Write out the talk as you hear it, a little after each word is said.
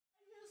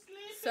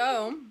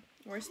So,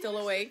 we're still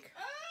awake.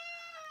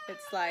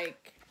 It's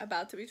like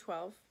about to be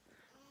 12.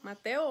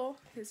 Mateo,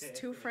 his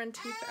 2 front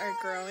teeth are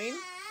growing,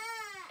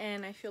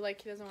 and I feel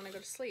like he doesn't want to go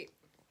to sleep.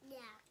 Yeah.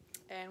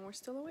 And we're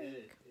still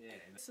awake.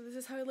 So this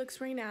is how it looks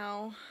right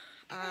now.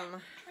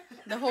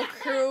 The whole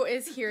crew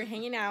is here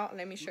hanging out.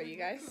 Let me show you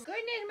guys.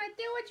 Goodness,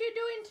 Mateo, what you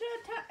doing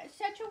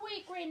such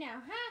awake right now,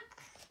 huh?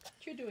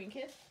 What you doing,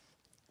 kid?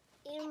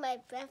 Eating my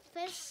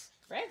breakfast.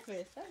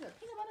 Breakfast? That's a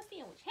thing about a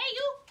sandwich. Hey,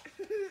 you!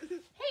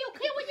 Hey, you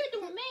kid, what you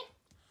doing, man?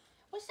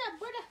 What's up,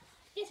 brother?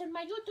 This is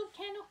my YouTube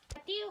channel,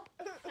 Mateo.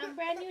 I'm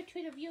brand new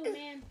to the view,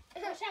 man.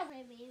 What's up,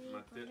 my baby?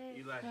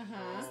 You like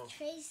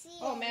Tracy.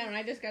 Oh man,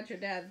 I just got your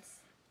dad's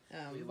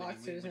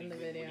boxers in the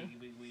video.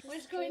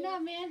 What's going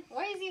on, man?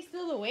 Why is he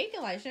still awake,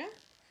 Elijah?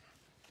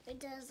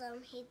 Because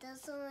he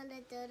doesn't want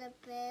to go to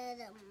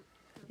bed.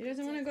 He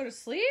doesn't want to go to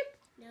sleep?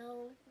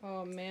 No.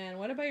 Oh man,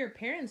 what about your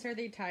parents? Are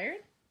they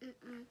tired?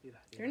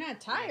 They're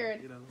not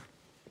tired.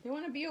 They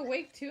want to be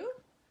awake too?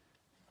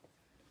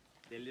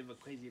 They live a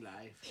crazy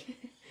life.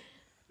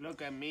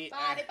 Look at me.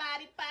 Body,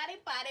 body, body,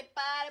 body,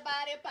 body,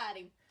 body,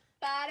 body.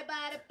 Body,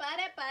 body,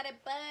 body, body,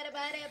 body,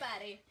 body,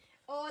 body.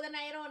 Oh, the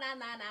night, oh, na,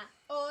 na, na.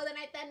 Oh, the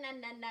night, na,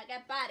 na, na.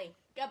 Get body.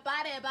 Get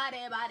body,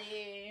 body,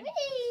 body.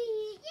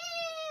 Whee!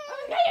 Yay!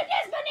 Oh, yeah,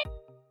 yes, bunny.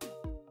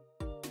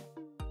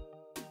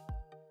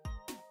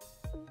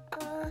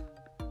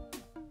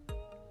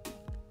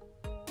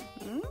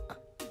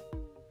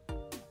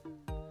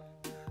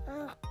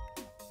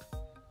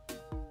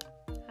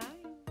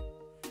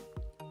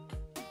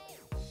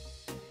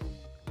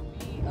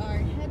 We are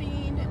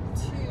heading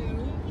to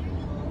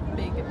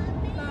Big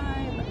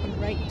 5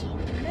 right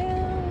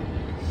now.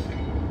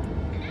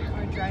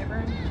 Our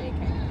driver,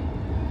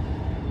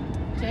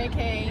 JK.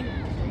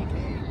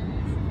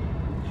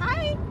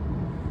 Hi!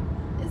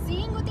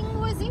 Zingo,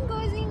 dingo, zingo,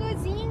 zingo,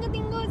 zingo,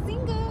 dingo,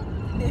 zingo.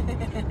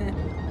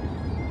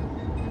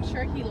 I'm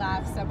sure he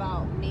laughs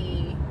about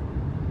me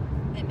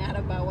and not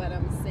about what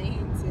I'm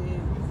saying to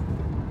him.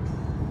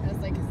 That's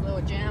like his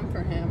little jam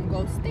for him.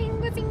 Go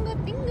stinga, zinga,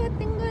 dinga,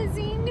 dinga,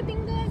 zinga,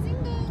 dinga,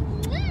 zinga.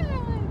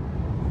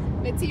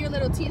 Mwah. Let's see your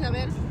little teeth, a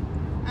ver.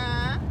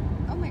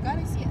 Oh my god,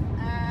 I see it.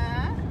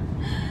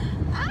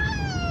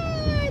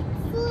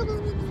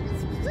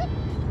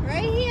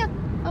 Right here.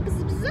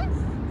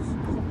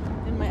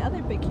 And my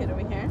other big kid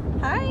over here.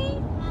 Hi.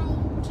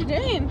 What you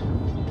doing?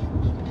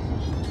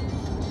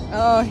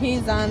 Oh,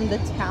 he's on the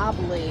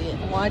tablet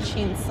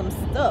watching some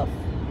stuff.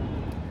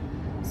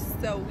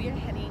 So we are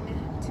heading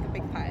to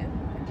Big 5,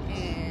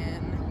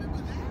 and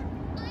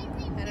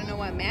I don't know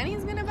what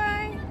Manny's gonna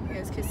buy. You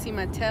guys can see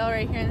my tail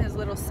right here in his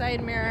little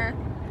side mirror.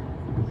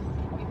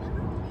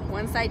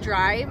 Once I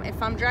drive,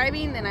 if I'm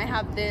driving, then I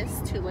have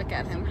this to look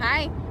at him.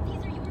 Hi.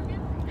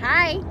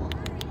 Hi.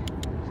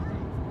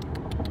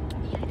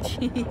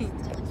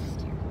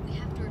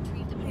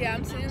 Yeah,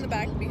 I'm sitting in the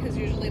back because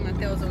usually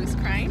Mateo is always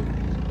crying.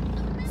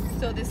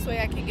 So this way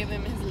I can give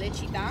him his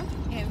lechita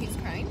and he's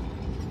crying.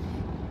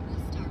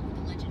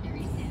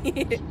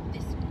 It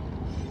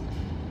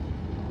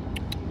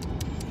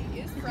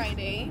is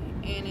Friday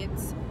and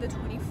it's the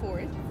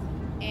 24th,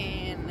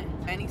 and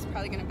Manny's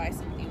probably gonna buy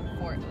something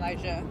for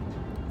Elijah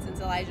since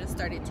Elijah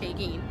started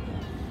taking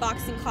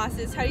boxing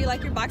classes. How do you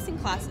like your boxing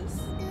classes?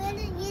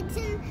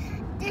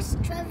 There's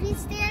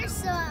trophies there,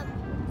 so I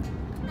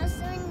was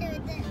doing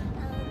good,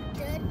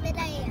 but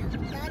I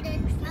got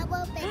in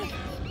trouble, but I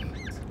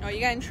didn't. Oh, you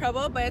got in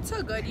trouble, but it's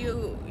all good.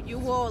 You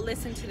will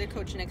listen to the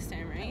coach next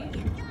time, right?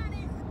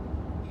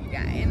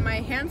 Yeah, and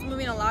my hand's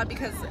moving a lot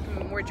because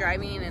we're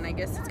driving and I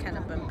guess it's kind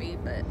of bumpy,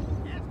 but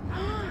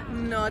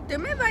no te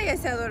me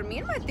vayas a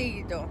dormir,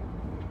 Mateito.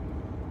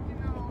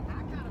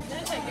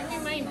 Give me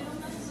mine.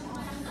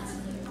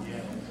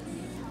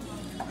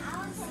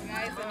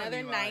 Guys,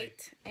 another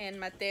night and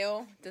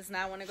Mateo does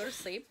not want to go to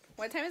sleep.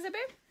 What time is it,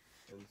 babe?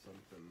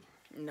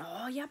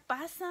 No, ya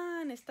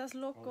pasan. Estás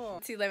loco.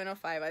 It's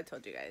 11:05, I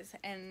told you guys.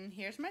 And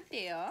here's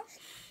Mateo.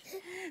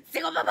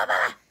 And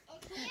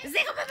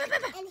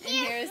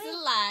here's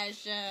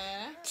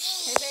Elijah.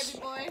 Hey, baby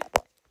boy.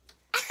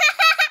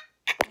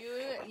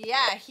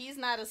 Yeah, he's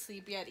not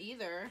asleep yet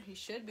either. He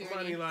should be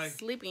already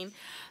sleeping.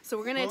 So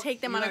we're going to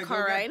take them on a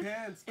car ride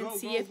and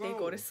see if they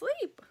go to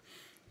sleep.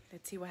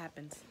 Let's see what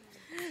happens.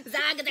 In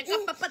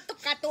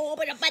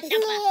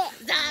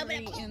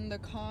the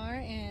car,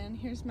 and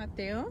here's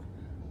Mateo.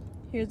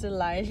 Here's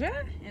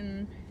Elijah,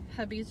 and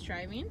hubby's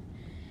driving.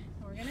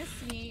 We're going to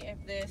see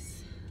if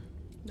this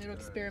little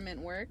experiment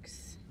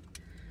works.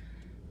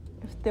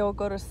 If they'll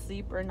go to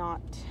sleep or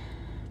not.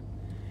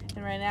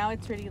 And right now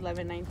it's already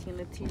 11:19.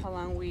 Let's see how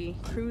long we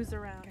cruise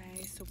around.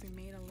 Guys, so we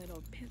made a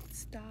little pit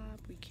stop.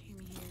 We came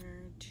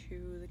here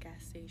to the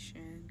gas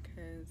station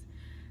because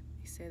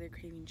they say they're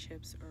craving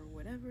chips or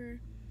whatever.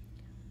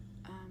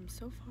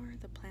 So far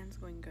the plan's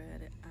going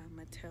good.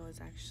 Mateo is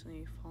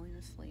actually falling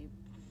asleep,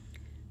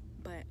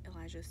 but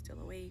Elijah's still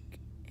awake,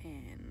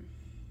 and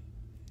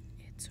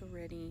it's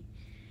already,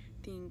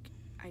 I think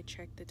I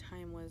checked, the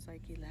time was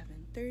like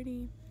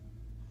 11:30.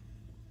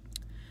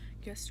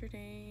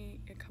 Yesterday,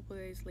 a couple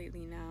of days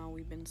lately now,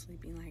 we've been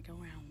sleeping like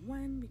around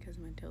 1 because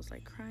Mateo's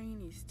like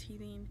crying, he's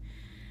teething.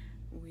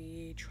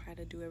 We try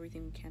to do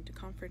everything we can to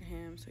comfort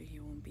him so he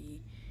won't be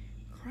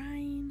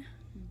crying,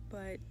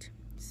 but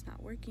it's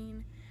not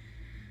working.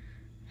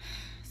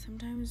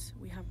 Sometimes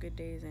we have good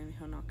days and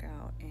he'll knock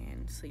out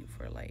and sleep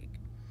for like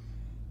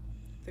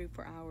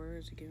 3-4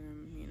 hours. We give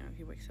him, you know,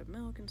 he wakes up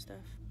milk and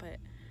stuff, but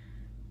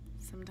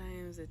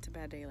sometimes it's a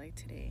bad day like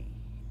today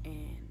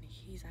and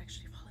he's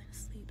actually falling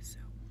asleep, so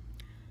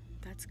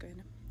that's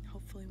good.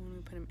 Hopefully when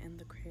we put him in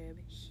the crib,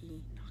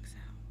 he knocks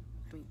out.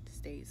 I mean,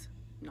 stays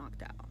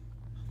knocked out.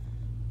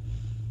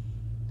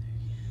 There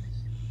he is,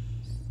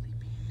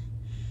 sleeping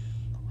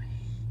away.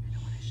 I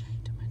don't want to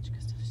shine too much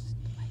because there's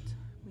the lights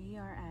on. We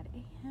are at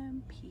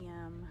AM,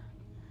 PM,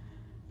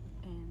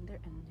 and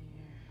they're in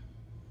there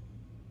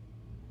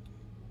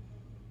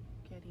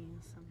getting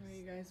some. Alright,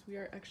 you guys, we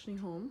are actually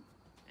home,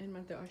 and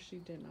Mateo actually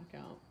did knock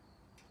out.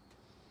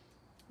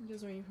 I'm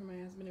just waiting for my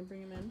husband to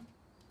bring him in.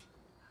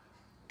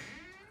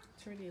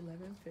 It's already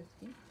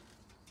 11:50.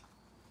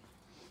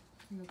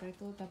 Lo trae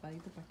todo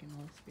tapadito para que no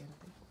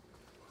despierte.